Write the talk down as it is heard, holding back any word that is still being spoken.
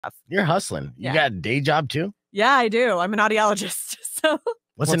You're hustling. You Yeah. got a day job too? Yeah, I do. I'm an audiologist. So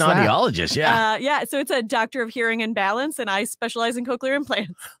What's an that? audiologist? Yeah. yeah. So it's a doctor of hearing and balance, and I specialize in cochlear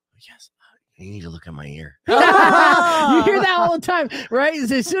implants. Yes. You need to look at my ear. Oh. You hear that all the time, right?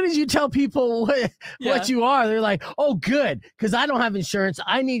 As soon as you tell people what you are, they're like, oh, good, because I don't have insurance.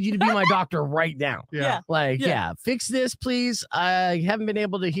 I need you to be my doctor right now. Yeah. Like, fix this, please. I haven't been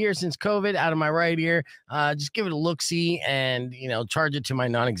able to hear since COVID out of my right ear. Just give it a look-see and, charge it to my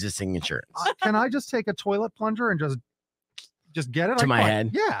non-existing insurance. Can I just take a toilet plunger and just get it To my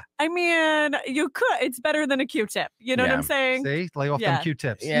head? Yeah. I mean, you could. It's better than a Q-tip. You know what I'm saying? See, lay off them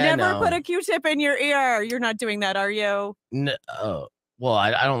Q-tips. Yeah, Never put a Q-tip in your ear. You're not doing that, are you? No, well,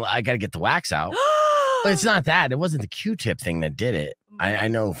 I don't. I got to get the wax out. But it's not that. It wasn't the Q-tip thing that did it. I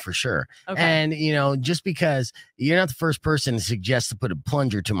know for sure. Okay. And, just because you're not the first person to suggest to put a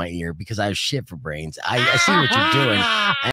plunger to my ear because I have shit for brains. I see what you're doing.